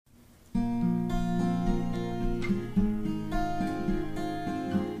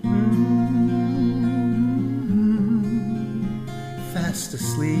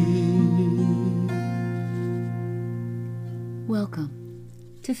Welcome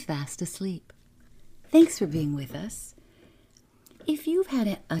to Fast Asleep. Thanks for being with us. If you've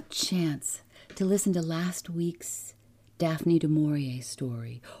had a chance to listen to last week's Daphne du Maurier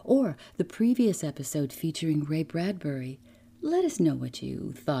story or the previous episode featuring Ray Bradbury, let us know what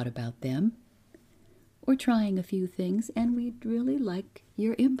you thought about them. We're trying a few things and we'd really like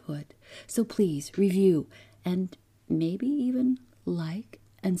your input. So please review and maybe even like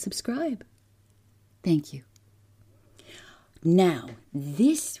and subscribe. Thank you. Now,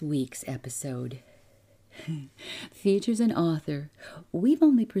 this week's episode features an author we've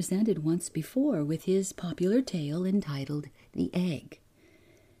only presented once before with his popular tale entitled The Egg.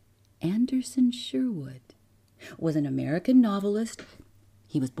 Anderson Sherwood was an American novelist.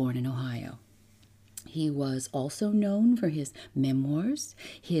 He was born in Ohio. He was also known for his memoirs,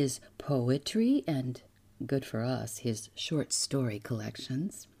 his poetry, and, good for us, his short story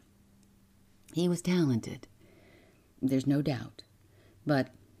collections. He was talented. There's no doubt. But,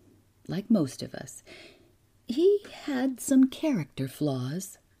 like most of us, he had some character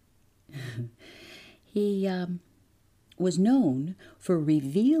flaws. He was known for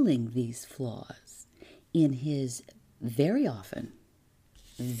revealing these flaws in his very often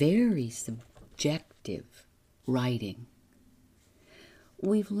very subjective writing.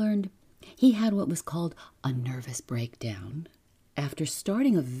 We've learned he had what was called a nervous breakdown after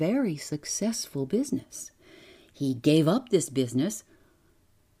starting a very successful business. He gave up this business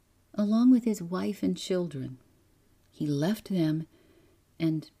along with his wife and children. He left them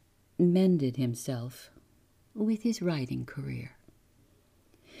and mended himself with his writing career.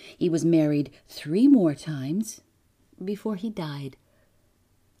 He was married 3 more times before he died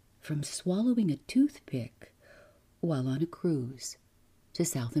from swallowing a toothpick while on a cruise to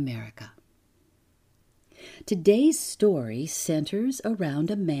South America. Today's story centers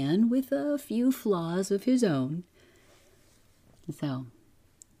around a man with a few flaws of his own. So,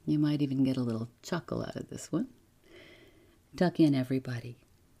 you might even get a little chuckle out of this one. Tuck in, everybody,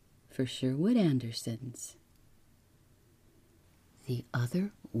 for Sherwood Anderson's The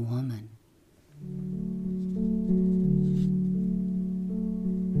Other Woman.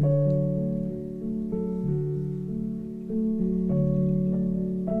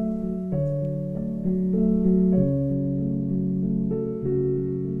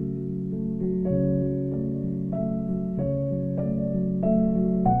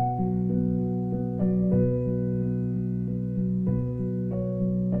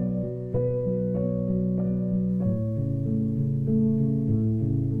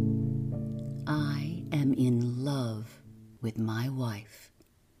 I am in love with my wife,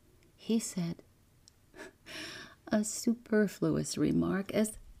 he said, a superfluous remark,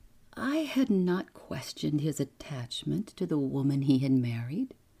 as I had not questioned his attachment to the woman he had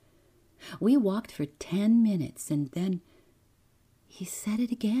married. We walked for 10 minutes, and then he said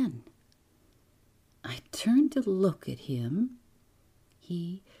it again. I turned to look at him.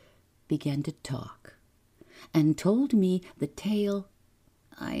 He began to talk, and told me the tale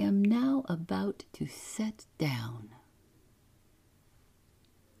I am now about to set down.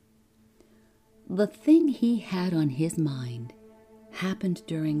 The thing he had on his mind happened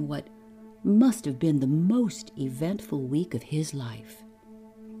during what must have been the most eventful week of his life.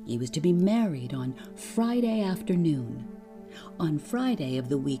 He was to be married on Friday afternoon. On Friday of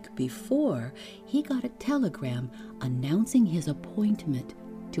the week before, he got a telegram announcing his appointment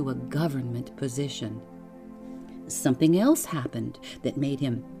to a government position. Something else happened that made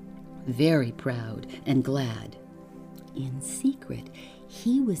him very proud and glad. In secret,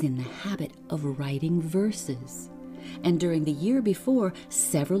 he was in the habit of writing verses, and during the year before,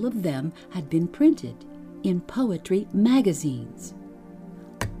 several of them had been printed in poetry magazines.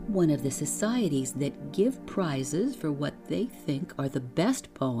 One of the societies that give prizes for what they think are the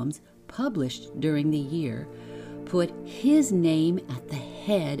best poems published during the year put his name at the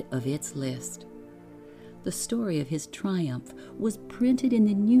head of its list. The story of his triumph was printed in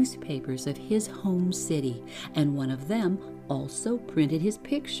the newspapers of his home city, and one of them also printed his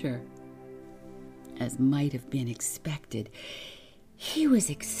picture. As might have been expected, he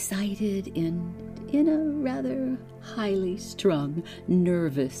was excited and in a rather highly strung,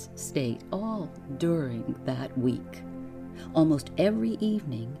 nervous state all during that week. Almost every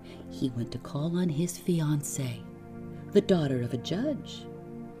evening, he went to call on his fiancée, the daughter of a judge.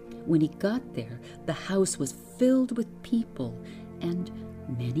 When he got there, the house was filled with people, and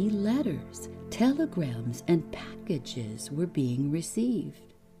many letters, telegrams, and packages were being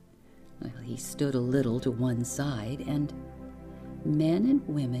received. Well, he stood a little to one side, and men and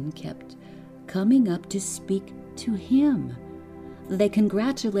women kept coming up to speak to him. They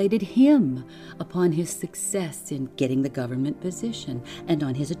congratulated him upon his success in getting the government position and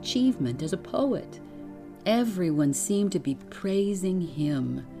on his achievement as a poet. Everyone seemed to be praising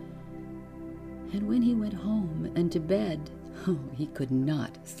him. And when he went home and to bed, he could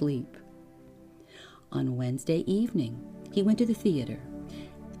not sleep. On Wednesday evening, he went to the theater,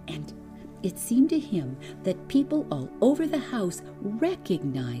 and it seemed to him that people all over the house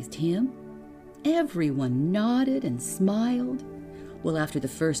recognized him. Everyone nodded and smiled. Well, after the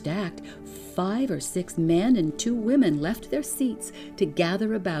first act, 5 or 6 men and 2 women left their seats to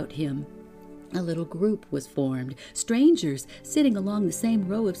gather about him. A little group was formed. Strangers sitting along the same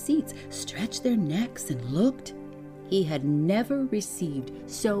row of seats stretched their necks and looked. He had never received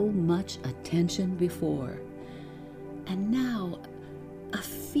so much attention before. And now a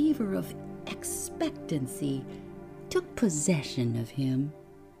fever of expectancy took possession of him.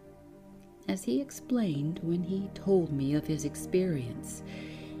 As he explained when he told me of his experience,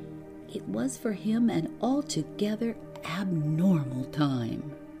 it was for him an altogether abnormal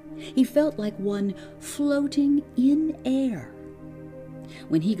time. He felt like one floating in air.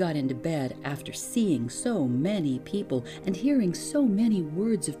 When he got into bed after seeing so many people and hearing so many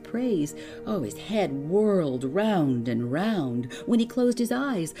words of praise, his head whirled round and round. When he closed his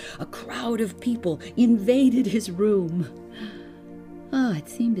eyes, a crowd of people invaded his room. It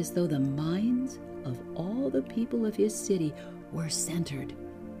seemed as though the minds of all the people of his city were centered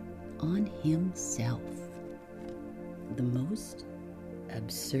on himself. The most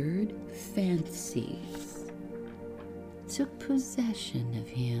absurd fancies took possession of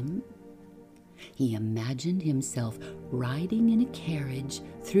him. He imagined himself riding in a carriage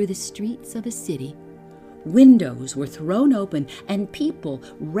through the streets of a city. Windows were thrown open, and people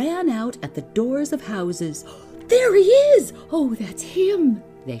ran out at the doors of houses. "There he is! Oh, that's him!"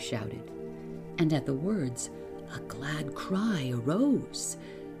 they shouted. And at the words, a glad cry arose.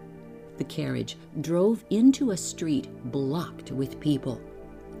 The carriage drove into a street blocked with people.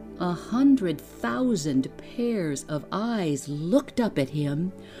 100,000 pairs of eyes looked up at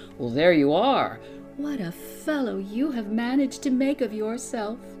him. "Well, there you are. What a fellow you have managed to make of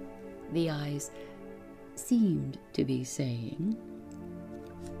yourself," the eyes seemed to be saying.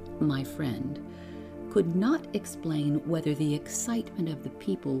 My friend could not explain whether the excitement of the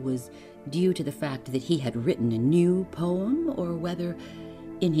people was due to the fact that he had written a new poem, or whether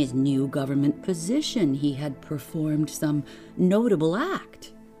in his new government position he had performed some notable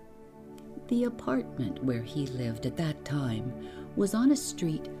act. The apartment where he lived at that time was on a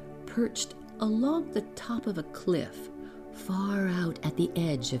street perched along the top of a cliff far out at the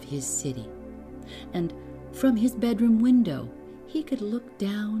edge of his city, and from his bedroom window he could look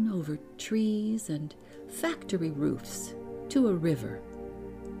down over trees and factory roofs to a river.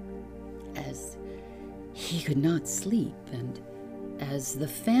 As he could not sleep, and as the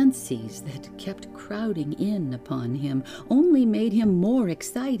fancies that kept crowding in upon him only made him more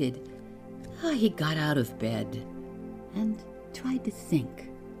excited, he got out of bed and tried to think.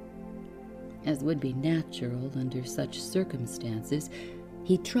 As would be natural under such circumstances,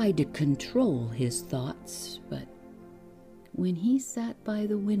 he tried to control his thoughts, but when he sat by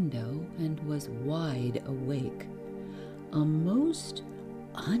the window and was wide awake, a most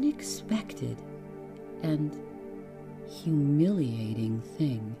unexpected and humiliating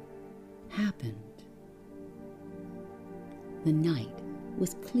thing happened. The night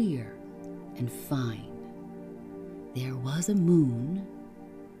was clear and fine. There was a moon.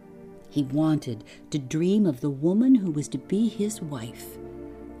 He wanted to dream of the woman who was to be his wife,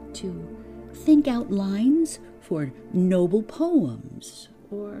 to think out lines for noble poems,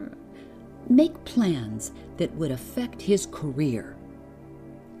 or make plans that would affect his career.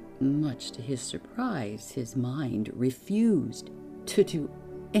 Much to his surprise, his mind refused to do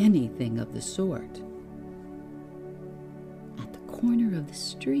anything of the sort. At the corner of the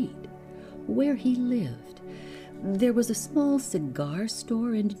street where he lived, there was a small cigar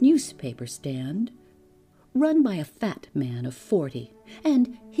store and newspaper stand run by a fat man of 40,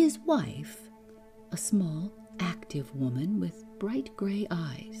 and his wife, a small, active woman with bright gray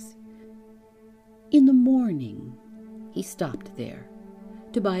eyes. In the morning, he stopped there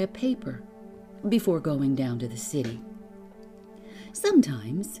to buy a paper before going down to the city.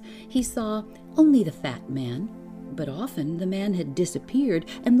 Sometimes he saw only the fat man, but often the man had disappeared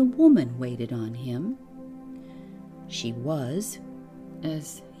and the woman waited on him. She was,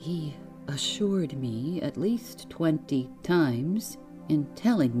 as he assured me at least 20 times in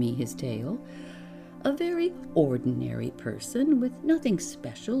telling me his tale, a very ordinary person with nothing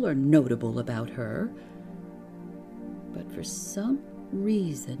special or notable about her. But for some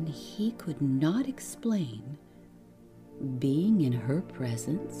reason he could not explain, being in her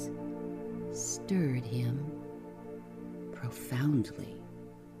presence stirred him profoundly.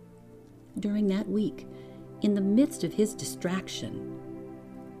 During that week, in the midst of his distraction,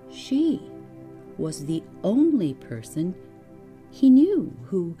 she was the only person he knew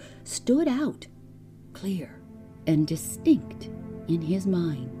who stood out clear and distinct in his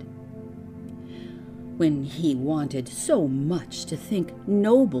mind. When he wanted so much to think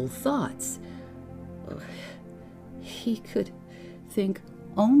noble thoughts, he could think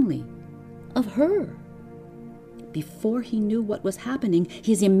only of her. Before he knew what was happening,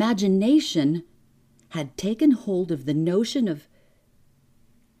 his imagination had taken hold of the notion of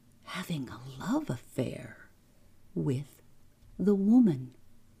having a love affair with the woman.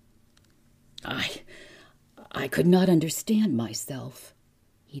 I could not understand myself,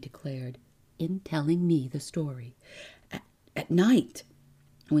 he declared, in telling me the story. At night,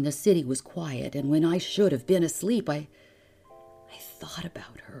 when the city was quiet and when I should have been asleep, I thought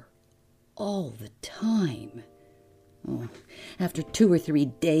about her all the time. Oh, after 2 or 3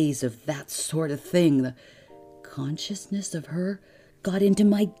 days of that sort of thing, the consciousness of her got into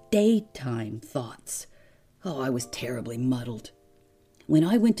my daytime thoughts. Oh, I was terribly muddled. When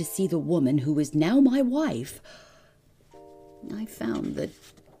I went to see the woman who is now my wife, I found that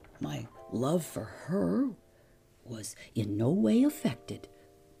my love for her was in no way affected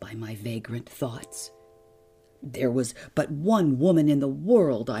by my vagrant thoughts. There was but one woman in the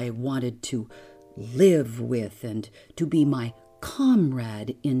world I wanted to live with and to be my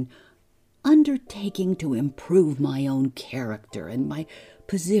comrade in undertaking to improve my own character and my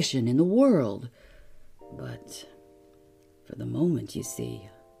position in the world. But for the moment, you see,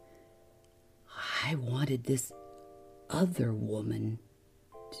 I wanted this other woman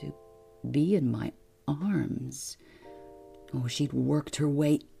to be in my arms. Oh, she'd worked her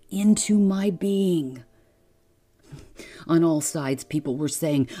way into my being. On all sides, people were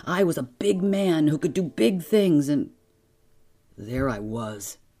saying I was a big man who could do big things, and there I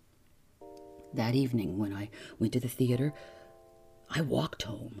was. That evening, when I went to the theater, I walked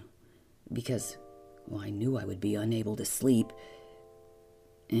home because I knew I would be unable to sleep,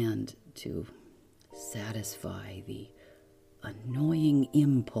 and to satisfy the annoying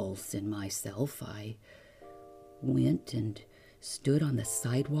impulse in myself, I went and stood on the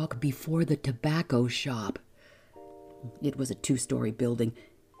sidewalk before the tobacco shop. It was a 2-story building,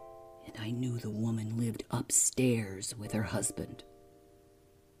 and I knew the woman lived upstairs with her husband.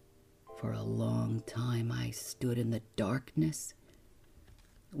 For a long time I stood in the darkness,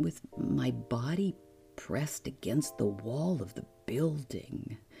 with my body pressed against the wall of the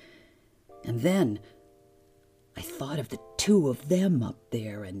building. And then I thought of the 2 of them up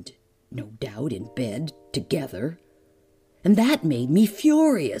there, and no doubt in bed together, and that made me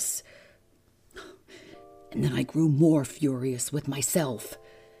furious. And then I grew more furious with myself.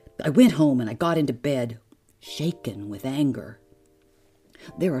 I went home and I got into bed, shaken with anger.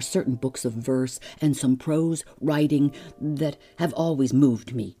 There are certain books of verse and some prose writing that have always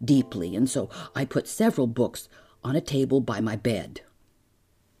moved me deeply, and so I put several books on a table by my bed.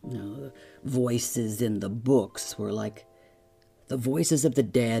 The voices in the books were like the voices of the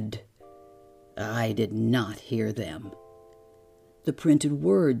dead. I did not hear them. The printed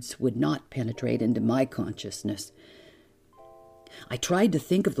words would not penetrate into my consciousness. I tried to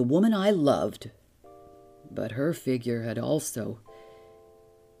think of the woman I loved, but her figure had also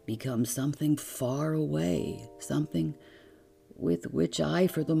become something far away, something with which I,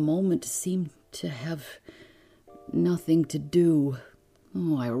 for the moment, seemed to have nothing to do.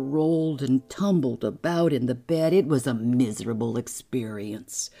 Oh, I rolled and tumbled about in the bed. It was a miserable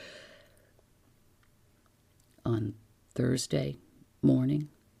experience. On Thursday morning,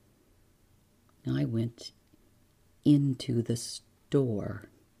 I went into the store.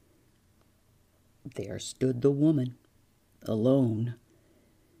 There stood the woman, alone.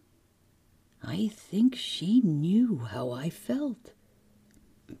 I think she knew how I felt.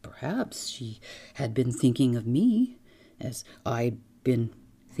 Perhaps she had been thinking of me, as I'd been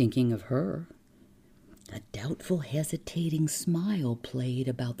thinking of her. A doubtful, hesitating smile played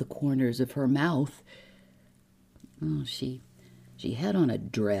about the corners of her mouth. Oh, she had on a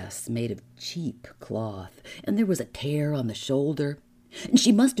dress made of cheap cloth, and there was a tear on the shoulder, and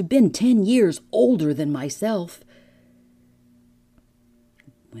she must have been 10 years older than myself.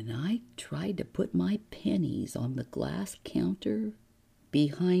 When I tried to put my pennies on the glass counter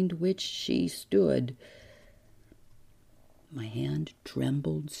behind which she stood, my hand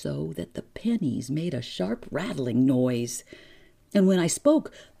trembled so that the pennies made a sharp rattling noise, and when I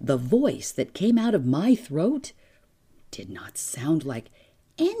spoke, the voice that came out of my throat did not sound like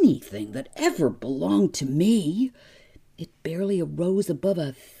anything that ever belonged to me. It barely arose above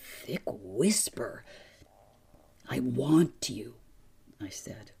a thick whisper. "I want you," I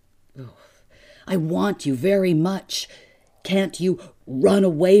said. "Oh, I want you very much. Can't you run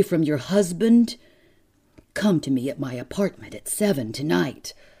away from your husband? Come to me at my apartment at 7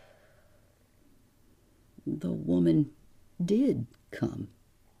 tonight." The woman did come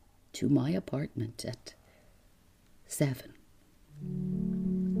to my apartment at 7.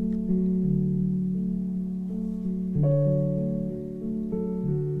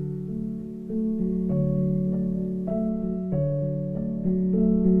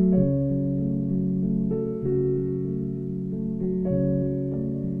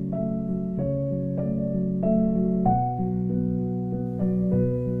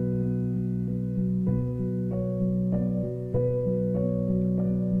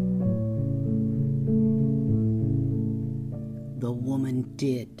 The woman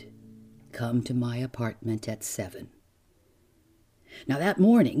did come to my apartment at 7. Now, that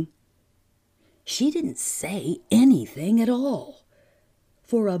morning, she didn't say anything at all.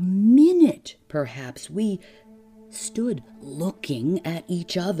 For a minute, perhaps, we stood looking at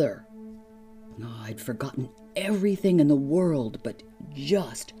each other. I'd forgotten everything in the world but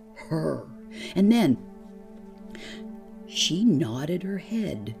just her. And then she nodded her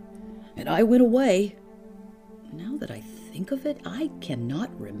head, and I went away. Now that I think of it, I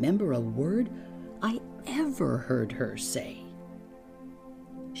cannot remember a word I ever heard her say.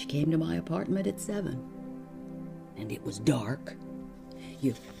 She came to my apartment at 7, and it was dark.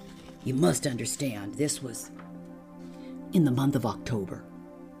 You must understand, this was in the month of October.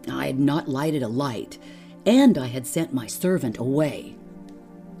 I had not lighted a light, and I had sent my servant away.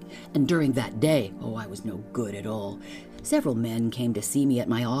 And during that day, I was no good at all. Several men came to see me at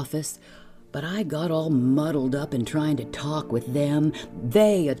my office, but I got all muddled up in trying to talk with them.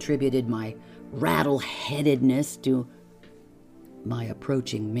 They attributed my rattle-headedness to my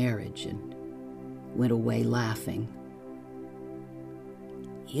approaching marriage and went away laughing.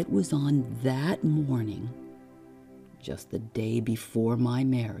 It was on that morning, just the day before my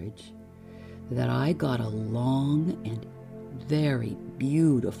marriage, that I got a long and very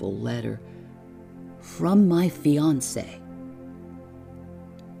beautiful letter from my fiancé.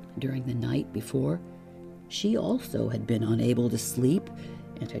 During the night before, she also had been unable to sleep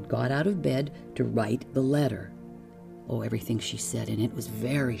and had got out of bed to write the letter. Everything she said in it was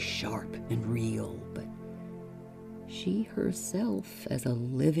very sharp and real, but she herself, as a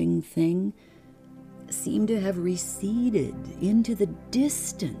living thing, seemed to have receded into the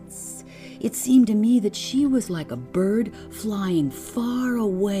distance. It seemed to me that she was like a bird flying far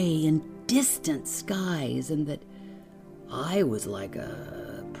away in distant skies, and that I was like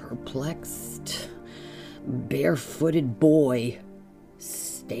a perplexed, barefooted boy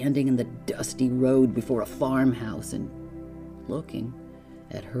standing in the dusty road before a farmhouse and looking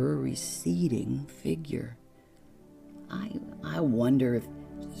at her receding figure. I wonder if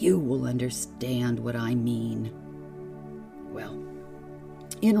you will understand what I mean. Well,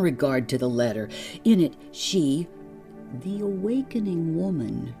 in regard to the letter, in it she, the awakening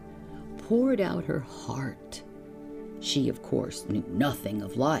woman, poured out her heart. She, of course, knew nothing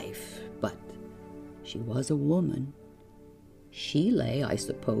of life, but she was a woman. She lay, I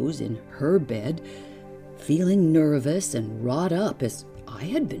suppose, in her bed, feeling nervous and wrought up as I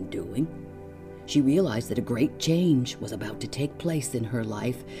had been doing. She realized that a great change was about to take place in her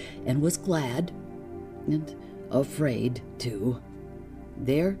life, and was glad, and afraid, too.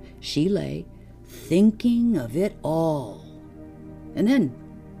 There she lay, thinking of it all. And then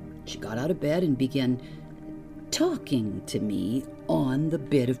she got out of bed and began talking to me on the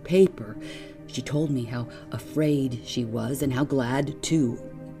bit of paper. She told me how afraid she was and how glad, too.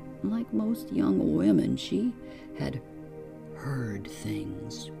 Like most young women, she had heard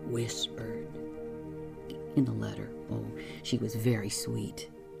things whispered. In the letter, she was very sweet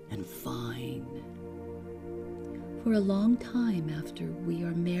and fine. For a long time after we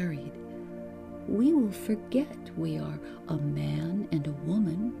are married, we will forget we are a man and a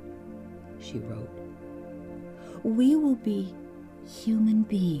woman, she wrote. We will be human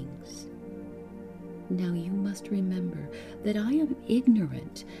beings. Now you must remember that I am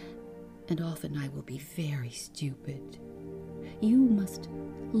ignorant, and often I will be very stupid. You must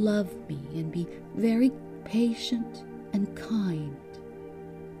love me and be very patient and kind.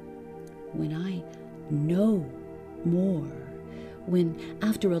 When I know more, when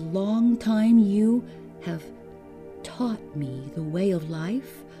after a long time you have taught me the way of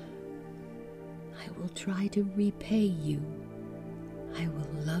life, I will try to repay you. I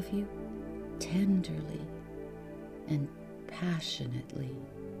will love you tenderly and passionately.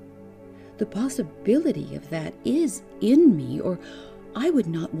 The possibility of that is in me, or I would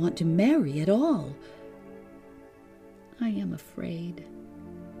not want to marry at all. I am afraid,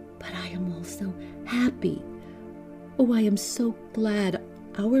 but I am also happy. Oh, I am so glad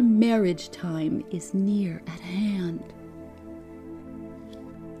our marriage time is near at hand.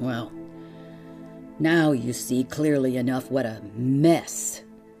 Well, now you see clearly enough what a mess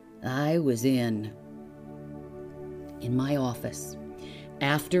I was in. In my office,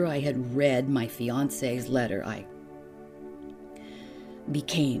 after I had read my fiancé's letter, I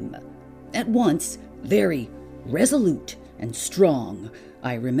became at once very resolute and strong.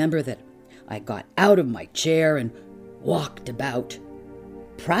 I remember that I got out of my chair and walked about,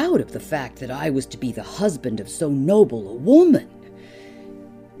 proud of the fact that I was to be the husband of so noble a woman.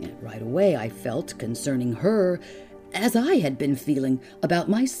 And right away I felt concerning her as I had been feeling about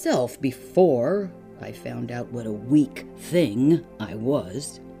myself before I found out what a weak thing I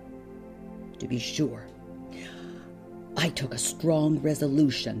was. To be sure, I took a strong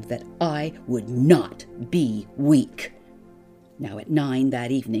resolution that I would not be weak. Now at 9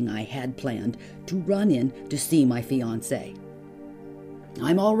 that evening I had planned to run in to see my fiancé.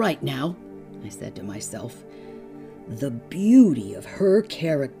 I'm all right now, I said to myself. The beauty of her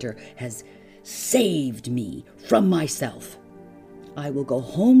character has saved me from myself. I will go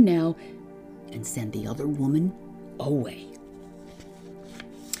home now and send the other woman away.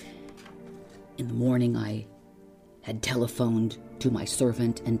 In the morning, I had telephoned to my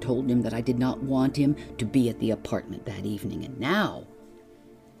servant and told him that I did not want him to be at the apartment that evening. And now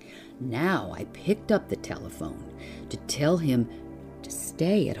I picked up the telephone to tell him to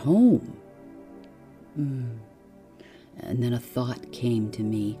stay at home. And then a thought came to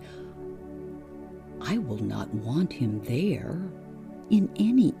me. I will not want him there in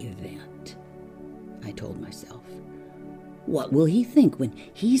any event, I told myself. What will he think when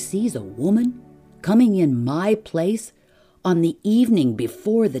he sees a woman coming in my place on the evening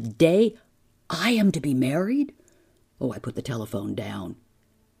before the day I am to be married? Oh, I put the telephone down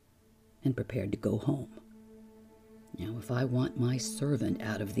and prepared to go home. Now, if I want my servant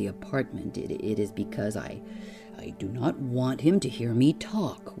out of the apartment, it is because I do not want him to hear me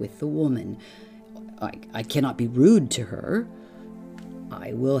talk with the woman. I cannot be rude to her.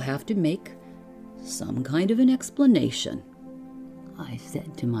 I will have to make some kind of an explanation, I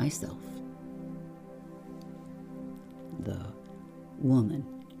said to myself. The woman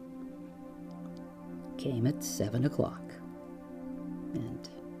came at 7 o'clock, and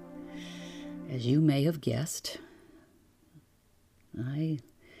as you may have guessed, I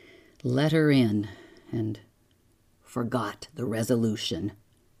let her in and forgot the resolution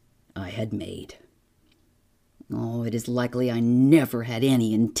I had made. Oh, it is likely I never had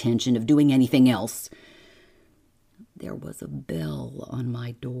any intention of doing anything else. There was a bell on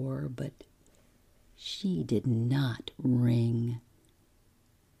my door, but she did not ring,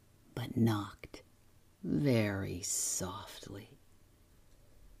 but knocked very softly.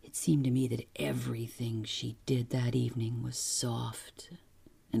 It seemed to me that everything she did that evening was soft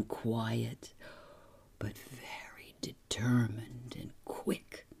and quiet, but very determined and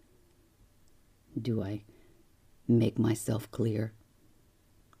quick. Do I make myself clear?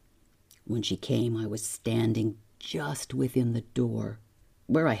 When she came, I was standing just within the door,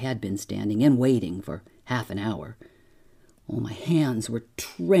 where I had been standing and waiting for half an hour. Oh, my hands were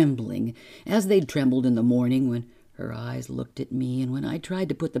trembling, as they'd trembled in the morning when her eyes looked at me and when I tried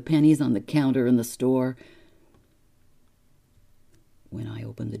to put the pennies on the counter in the store. When I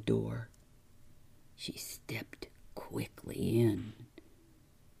opened the door, she stepped quickly in,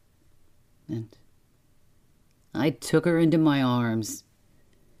 and I took her into my arms.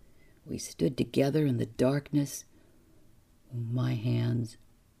 We stood together in the darkness. My hands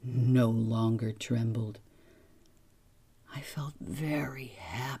no longer trembled. I felt very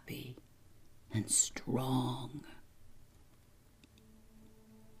happy and strong.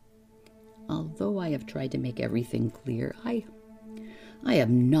 Although I have tried to make everything clear, I have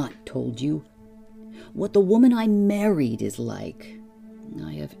not told you what the woman I married is like.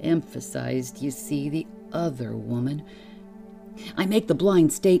 I have emphasized, you see, the other woman. I make the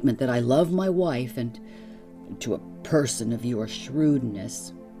blind statement that I love my wife, and to a person of your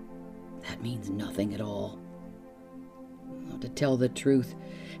shrewdness, that means nothing at all. Well, to tell the truth,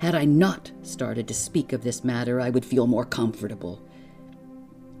 had I not started to speak of this matter, I would feel more comfortable.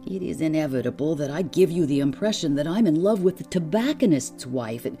 It is inevitable that I give you the impression that I'm in love with the tobacconist's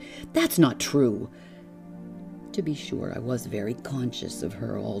wife, and that's not true. To be sure, I was very conscious of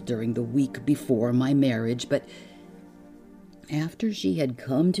her all during the week before my marriage, but after she had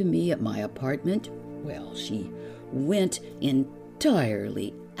come to me at my apartment, well, she went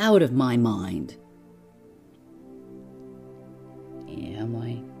entirely out of my mind. Am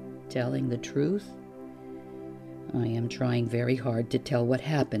I telling the truth? I am trying very hard to tell what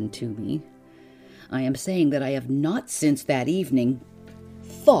happened to me. I am saying that I have not since that evening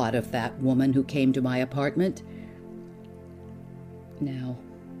thought of that woman who came to my apartment. Now,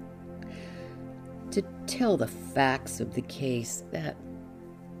 to tell the facts of the case,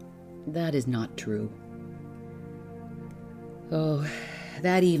 that is not true. Oh,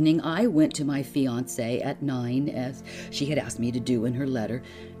 that evening I went to my fiancé at 9, as she had asked me to do in her letter.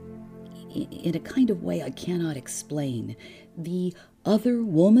 In a kind of way I cannot explain. The other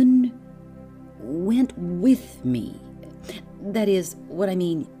woman went with me. That is what I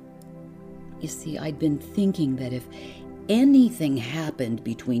mean. You see, I'd been thinking that if anything happened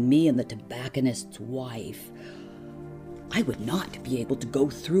between me and the tobacconist's wife, I would not be able to go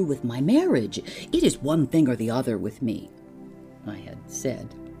through with my marriage. It is one thing or the other with me, I had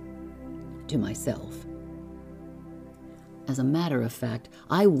said to myself. As a matter of fact,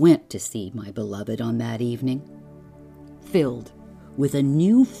 I went to see my beloved on that evening, filled with a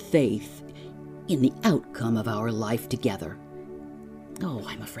new faith in the outcome of our life together. Oh,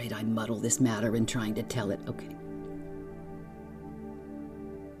 I'm afraid I muddle this matter in trying to tell it. Okay.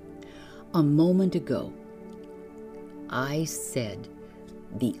 A moment ago, I said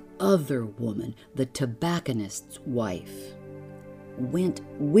the other woman, the tobacconist's wife, went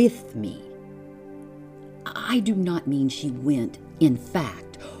with me. I do not mean she went, in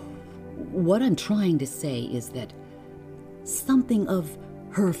fact. What I'm trying to say is that something of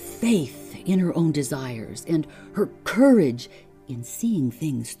her faith in her own desires and her courage in seeing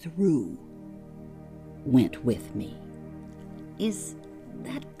things through went with me. Is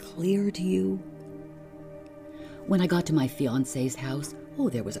that clear to you? When I got to my fiancé's house,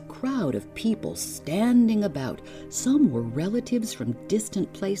 there was a crowd of people standing about. Some were relatives from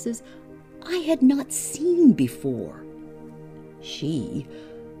distant places I had not seen before. She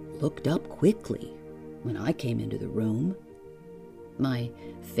looked up quickly when I came into the room. My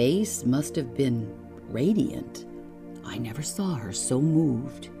face must have been radiant. I never saw her so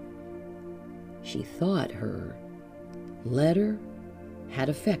moved. She thought her letter had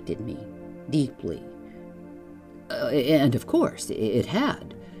affected me deeply. And of course, it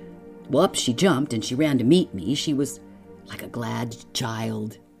had. Well, up she jumped and she ran to meet me. She was like a glad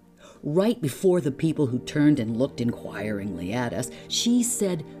child. Right before the people who turned and looked inquiringly at us, she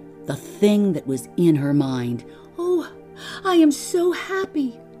said the thing that was in her mind. "Oh, I am so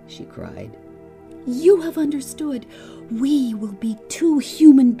happy," she cried. "You have understood. We will be two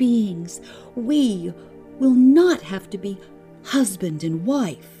human beings. We will not have to be husband and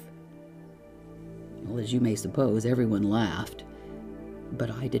wife." Well, as you may suppose, everyone laughed,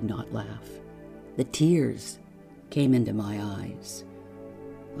 but I did not laugh. The tears came into my eyes.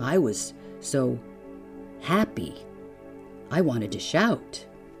 I was so happy. I wanted to shout.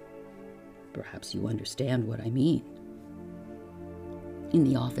 Perhaps you understand what I mean. In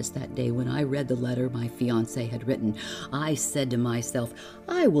the office that day, when I read the letter my fiancé had written, I said to myself,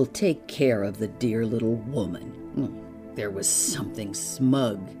 I will take care of the dear little woman. There was something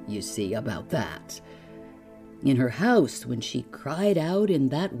smug, you see, about that. In her house, when she cried out in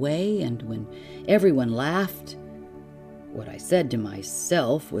that way and when everyone laughed, what I said to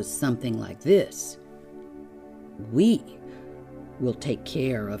myself was something like this: we will take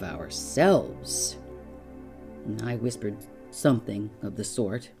care of ourselves. And I whispered something of the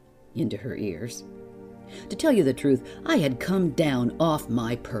sort into her ears. To tell you the truth, I had come down off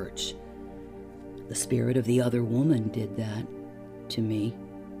my perch. The spirit of the other woman did that to me.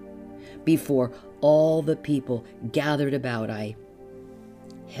 Before all the people gathered about, I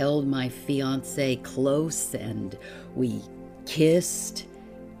held my fiancé close and we kissed.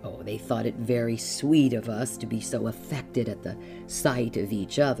 They thought it very sweet of us to be so affected at the sight of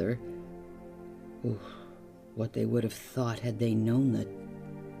each other. What they would have thought had they known the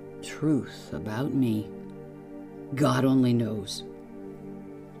truth about me, God only knows.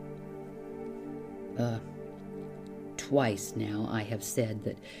 Twice now I have said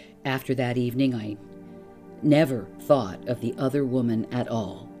that after that evening I never thought of the other woman at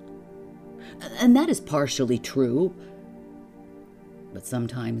all. And that is partially true. But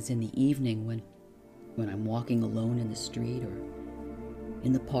sometimes in the evening when I'm walking alone in the street or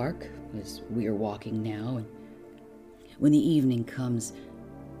in the park, as we are walking now, and when the evening comes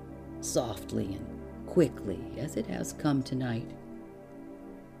softly and quickly, as it has come tonight,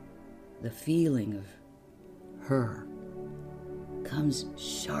 the feeling of her comes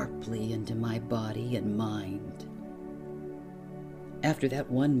sharply into my body and mind. After that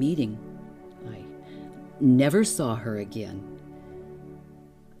one meeting, I never saw her again.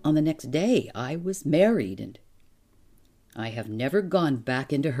 on the next day I was married, and I have never gone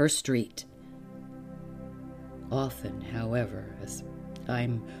back into her street. Often, however, as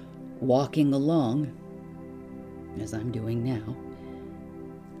I'm walking along, as I'm doing now,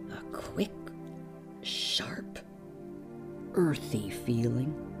 a quick, sharp, earthy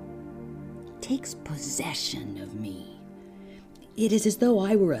feeling takes possession of me. It is as though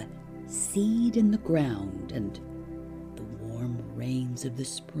I were a seed in the ground, and the warm rains of the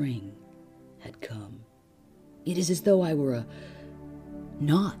spring had come. It is as though I were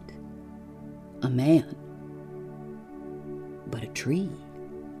not a man, but a tree.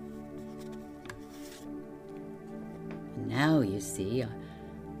 And now, you see,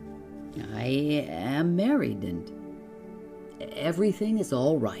 I am married, and everything is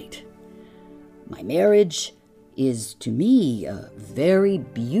all right. My marriage is to me a very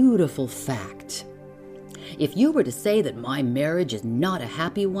beautiful fact. If you were to say that my marriage is not a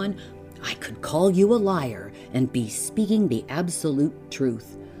happy one, I could call you a liar and be speaking the absolute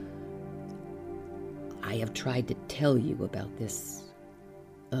truth. I have tried to tell you about this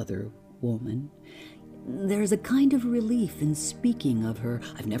other woman. There's a kind of relief in speaking of her.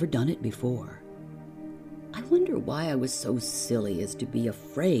 I've never done it before. I wonder why I was so silly as to be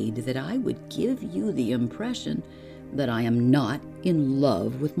afraid that I would give you the impression that I am not in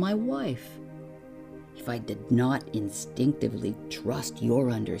love with my wife. If I did not instinctively trust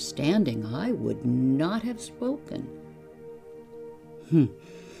your understanding, I would not have spoken.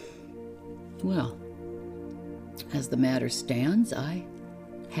 Well, as the matter stands, I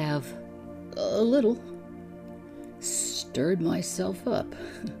have a little stirred myself up.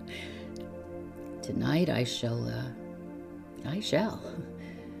 Tonight I shall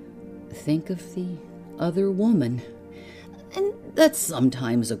think of the other woman. And that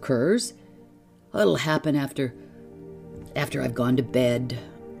sometimes occurs. It'll happen after I've gone to bed.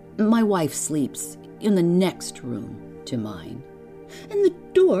 My wife sleeps in the next room to mine, and the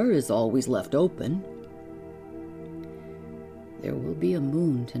door is always left open. There will be a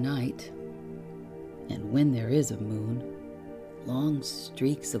moon tonight, and when there is a moon, long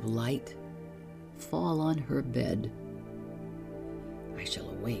streaks of light fall on her bed. I shall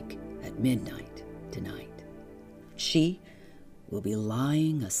awake at midnight tonight. She will be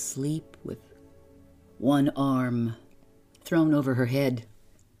lying asleep with one arm thrown over her head.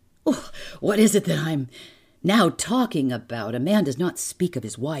 Oh, what is it that I'm now talking about? A man does not speak of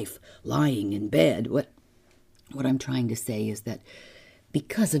his wife lying in bed. What I'm trying to say is that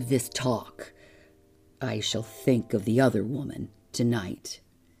because of this talk, I shall think of the other woman tonight.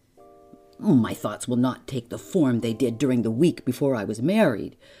 My thoughts will not take the form they did during the week before I was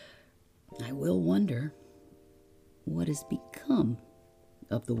married. I will wonder what has become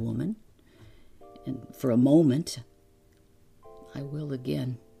of the woman, and for a moment I will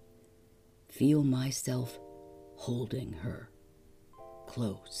again feel myself holding her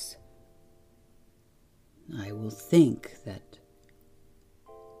close. I will think that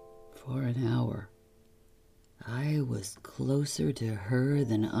for an hour I was closer to her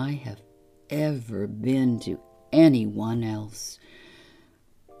than I have ever been to anyone else.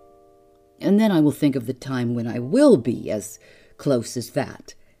 And then I will think of the time when I will be as close as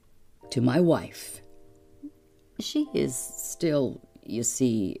that to my wife. She is still, you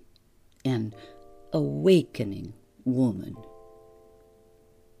see, an awakening woman.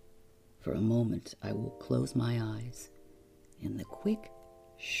 For a moment I will close my eyes, and the quick,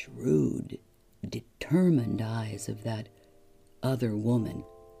 shrewd, determined eyes of that other woman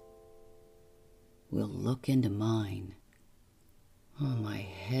will look into mine. Oh, my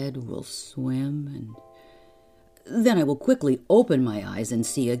head will swim, and then I will quickly open my eyes and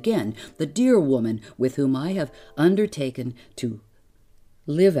see again the dear woman with whom I have undertaken to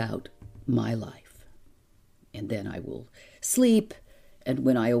live out my life. And then I will sleep, and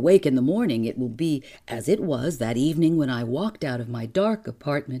when I awake in the morning, it will be as it was that evening when I walked out of my dark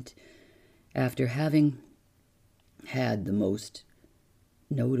apartment after having had the most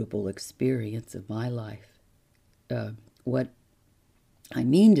notable experience of my life. What I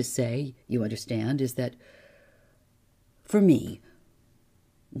mean to say, you understand, is that for me,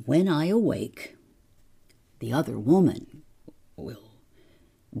 when I awake, the other woman will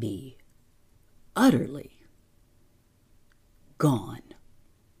be utterly gone.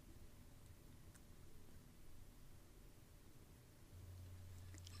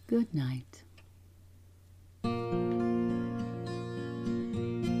 Good night.